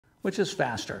Which is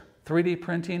faster, 3D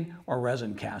printing or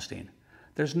resin casting?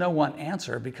 There's no one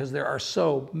answer because there are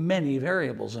so many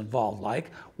variables involved,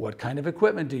 like what kind of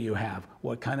equipment do you have?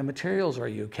 What kind of materials are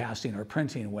you casting or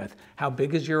printing with? How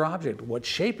big is your object? What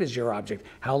shape is your object?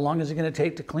 How long is it going to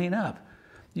take to clean up?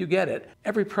 You get it.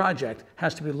 Every project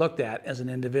has to be looked at as an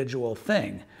individual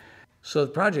thing. So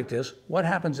the project is, what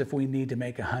happens if we need to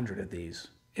make 100 of these?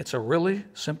 It's a really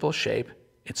simple shape.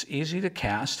 It's easy to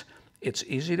cast. It's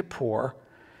easy to pour.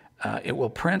 It will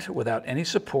print without any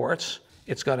supports.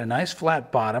 It's got a nice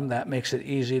flat bottom that makes it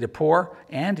easy to pour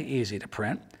and easy to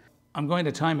print. I'm going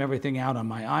to time everything out on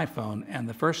my iPhone, and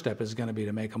the first step is going to be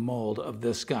to make a mold of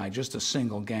this guy, just a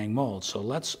single gang mold. So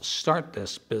let's start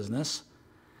this business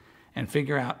and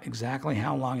figure out exactly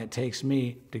how long it takes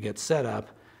me to get set up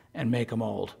and make a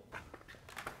mold.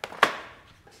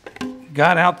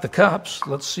 Got out the cups.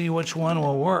 Let's see which one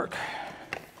will work.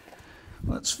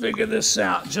 Let's figure this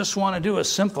out. Just want to do a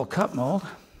simple cup mold.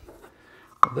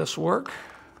 Will this work?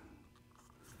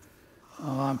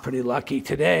 Oh, I'm pretty lucky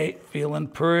today. Feeling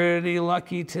pretty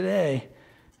lucky today.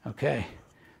 Okay,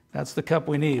 that's the cup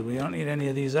we need. We don't need any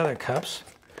of these other cups.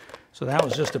 So that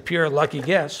was just a pure lucky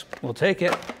guess. We'll take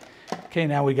it. Okay,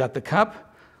 now we got the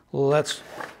cup. Let's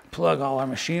plug all our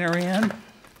machinery in.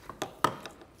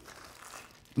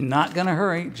 Not gonna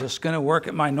hurry, just gonna work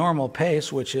at my normal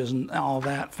pace, which isn't all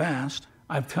that fast.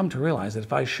 I've come to realize that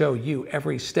if I show you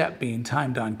every step being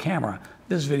timed on camera,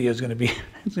 this video is going to be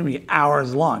it's going to be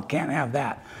hours long. Can't have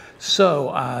that. So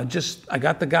I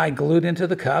got the guy glued into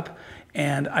the cup,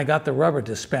 and I got the rubber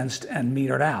dispensed and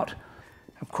metered out.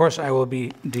 Of course, I will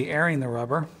be de-airing the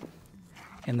rubber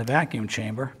in the vacuum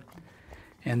chamber,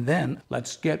 and then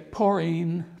let's get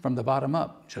pouring from the bottom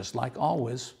up, just like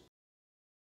always.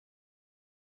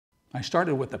 I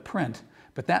started with the print,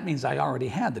 but that means I already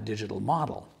had the digital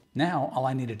model. Now, all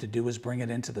I needed to do was bring it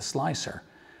into the slicer.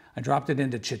 I dropped it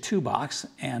into Chitu box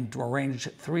and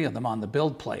arranged 3 of them on the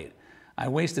build plate. I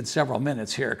wasted several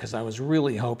minutes here because I was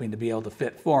really hoping to be able to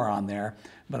fit 4 on there,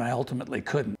 but I ultimately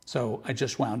couldn't. So I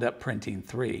just wound up printing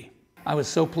 3. I was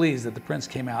so pleased that the prints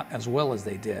came out as well as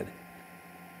they did.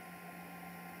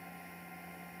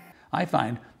 I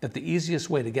find that the easiest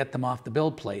way to get them off the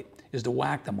build plate is to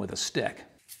whack them with a stick.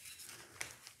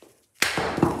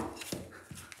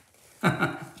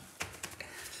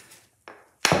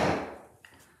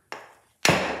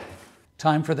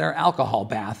 Time for their alcohol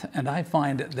bath, and I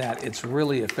find that it's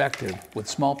really effective with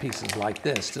small pieces like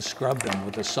this to scrub them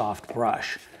with a soft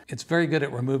brush. It's very good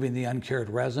at removing the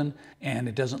uncured resin, and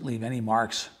it doesn't leave any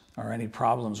marks or any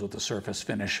problems with the surface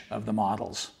finish of the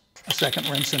models. A second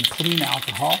rinse in clean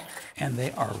alcohol, and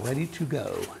they are ready to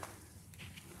go.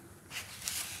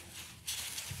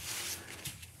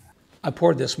 I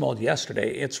poured this mold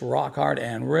yesterday. It's rock hard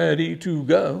and ready to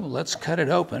go. Let's cut it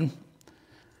open.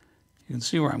 You can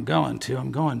see where I'm going to.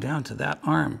 I'm going down to that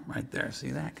arm right there.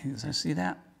 See that? Can you see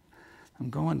that? I'm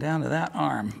going down to that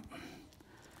arm.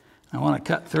 I want to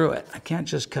cut through it. I can't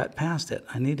just cut past it.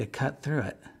 I need to cut through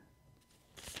it.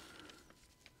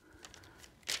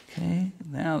 Okay,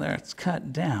 now there it's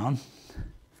cut down.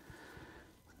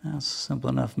 Now it's a simple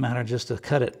enough matter just to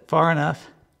cut it far enough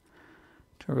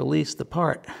to release the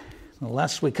part. The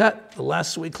less we cut, the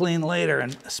less we clean later,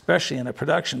 and especially in a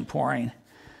production pouring.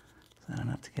 Is that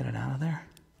enough to get it out of there?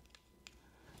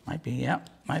 Might be, yep,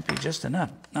 might be just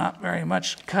enough. Not very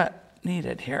much cut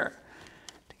needed here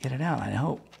to get it out, I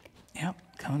hope. Yep,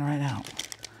 coming right out.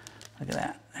 Look at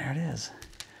that, there it is.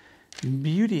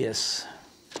 Beauteous.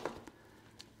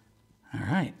 All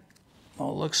right,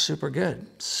 mold looks super good.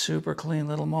 Super clean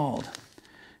little mold.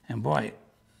 And boy,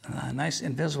 nice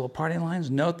invisible parting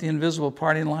lines. Note the invisible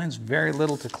parting lines, very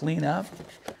little to clean up.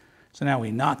 So now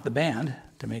we knot the band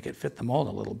to make it fit the mold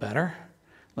a little better,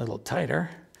 a little tighter.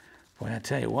 Boy, I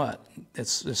tell you what,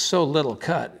 it's so little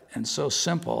cut and so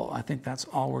simple. I think that's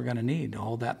all we're gonna need to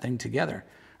hold that thing together.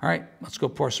 All right, let's go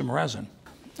pour some resin.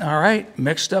 All right,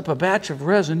 mixed up a batch of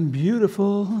resin,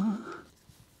 beautiful.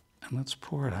 And let's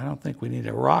pour it. I don't think we need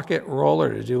a rocket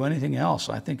roller to do anything else.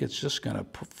 I think it's just gonna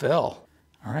fill.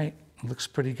 All right, looks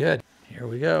pretty good. Here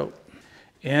we go.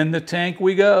 In the tank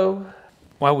we go.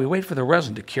 While we wait for the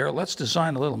resin to cure, let's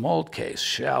design a little mold case,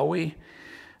 shall we?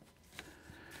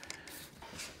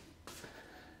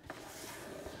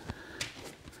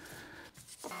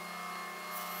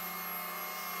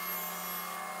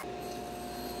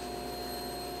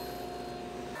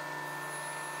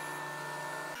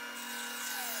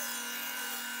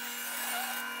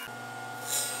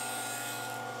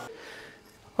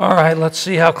 All right, let's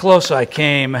see how close I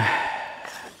came.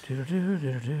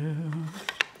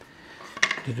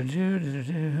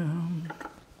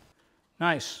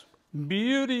 Nice.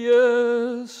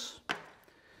 Beauteous.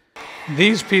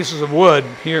 These pieces of wood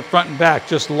here, front and back,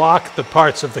 just lock the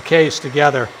parts of the case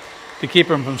together to keep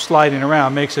them from sliding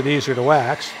around, makes it easier to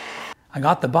wax. I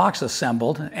got the box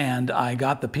assembled and I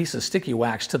got the piece of sticky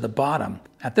wax to the bottom.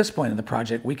 At this point in the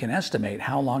project, we can estimate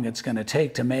how long it's going to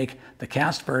take to make the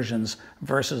cast versions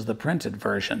versus the printed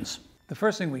versions. The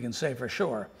first thing we can say for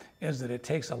sure is that it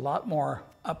takes a lot more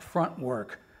upfront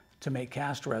work to make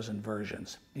cast resin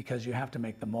versions because you have to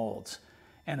make the molds.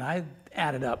 And I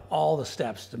added up all the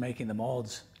steps to making the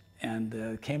molds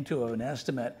and came to an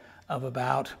estimate of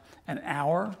about an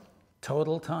hour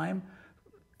total time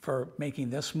for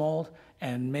making this mold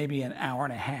and maybe an hour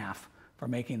and a half for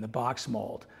making the box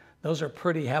mold. Those are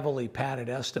pretty heavily padded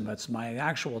estimates. My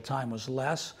actual time was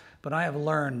less, but I have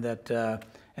learned that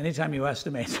anytime you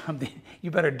estimate something,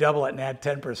 you better double it and add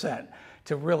 10%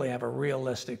 to really have a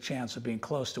realistic chance of being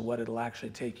close to what it'll actually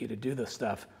take you to do the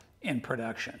stuff in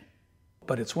production.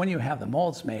 But it's when you have the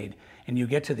molds made and you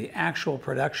get to the actual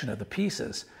production of the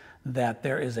pieces that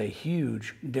there is a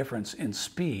huge difference in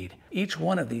speed. Each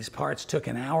one of these parts took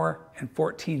an hour and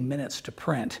 14 minutes to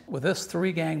print. With this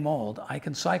 3-gang mold, I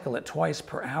can cycle it twice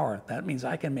per hour. That means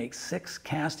I can make 6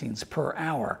 castings per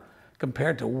hour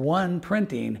compared to 1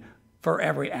 printing for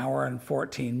every hour and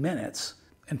 14 minutes.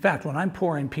 In fact, when I'm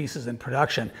pouring pieces in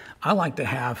production, I like to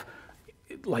have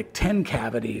like 10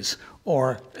 cavities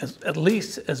or at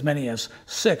least as many as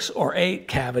 6 or 8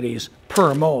 cavities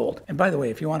per mold. And by the way,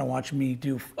 if you want to watch me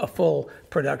do a full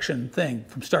production thing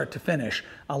from start to finish,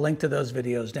 I'll link to those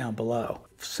videos down below.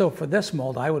 So for this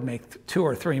mold, I would make 2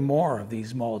 or 3 more of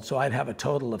these molds. So I'd have a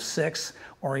total of 6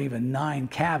 or even 9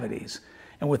 cavities.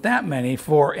 And with that many,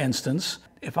 for instance,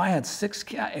 if I had 6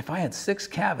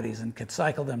 cavities and could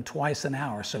cycle them twice an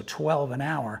hour, so 12 an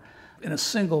hour, in a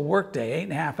single workday,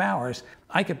 8.5 hours,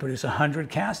 I could produce 100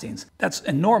 castings. That's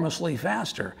enormously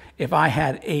faster if I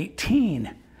had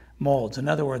 18 molds. In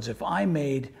other words, if I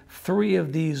made 3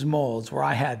 of these molds where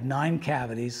I had 9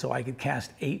 cavities, so I could cast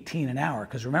 18 an hour,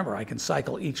 because remember, I can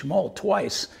cycle each mold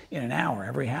twice in an hour,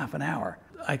 every half an hour.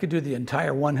 I could do the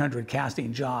entire 100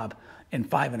 casting job in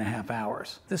 5.5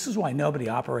 hours. This is why nobody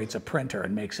operates a printer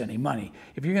and makes any money.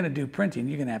 If you're gonna do printing,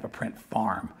 you're gonna have a print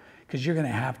farm, because you're going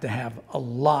to have a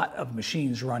lot of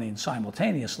machines running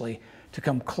simultaneously to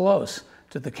come close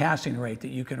to the casting rate that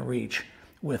you can reach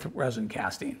with resin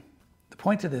casting. The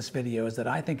point of this video is that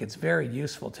I think it's very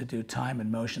useful to do time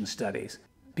and motion studies,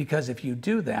 because if you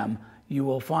do them, you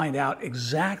will find out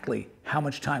exactly how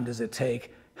much time does it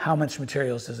take, how much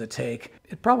materials does it take.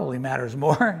 It probably matters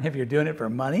more if you're doing it for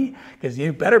money, because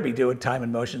you better be doing time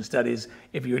and motion studies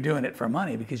if you're doing it for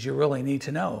money, because you really need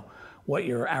to know what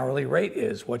your hourly rate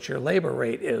is, what your labor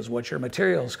rate is, what your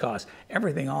materials cost.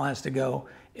 Everything all has to go,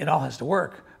 it all has to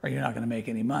work, or you're not going to make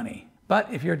any money.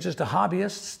 But if you're just a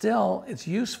hobbyist, still, it's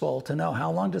useful to know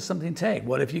how long does something take.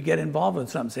 What if you get involved with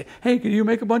something, say, hey, can you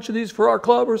make a bunch of these for our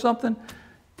club or something?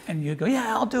 And you go,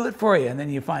 yeah, I'll do it for you. And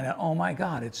then you find out, oh my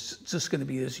God, it's just going to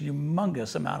be this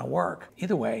humongous amount of work.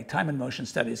 Either way, time and motion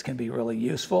studies can be really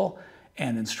useful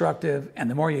and instructive,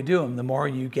 and the more you do them, the more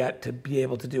you get to be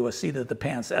able to do a seat of the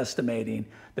pants estimating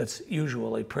that's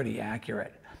usually pretty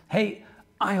accurate. Hey,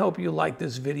 I hope you liked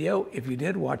this video. If you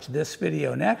did, watch this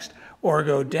video next, or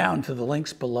go down to the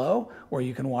links below where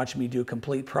you can watch me do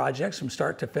complete projects from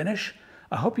start to finish.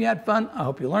 I hope you had fun. I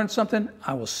hope you learned something.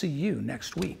 I will see you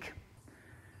next week.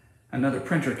 Another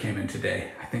printer came in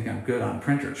today. I think I'm good on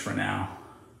printers for now.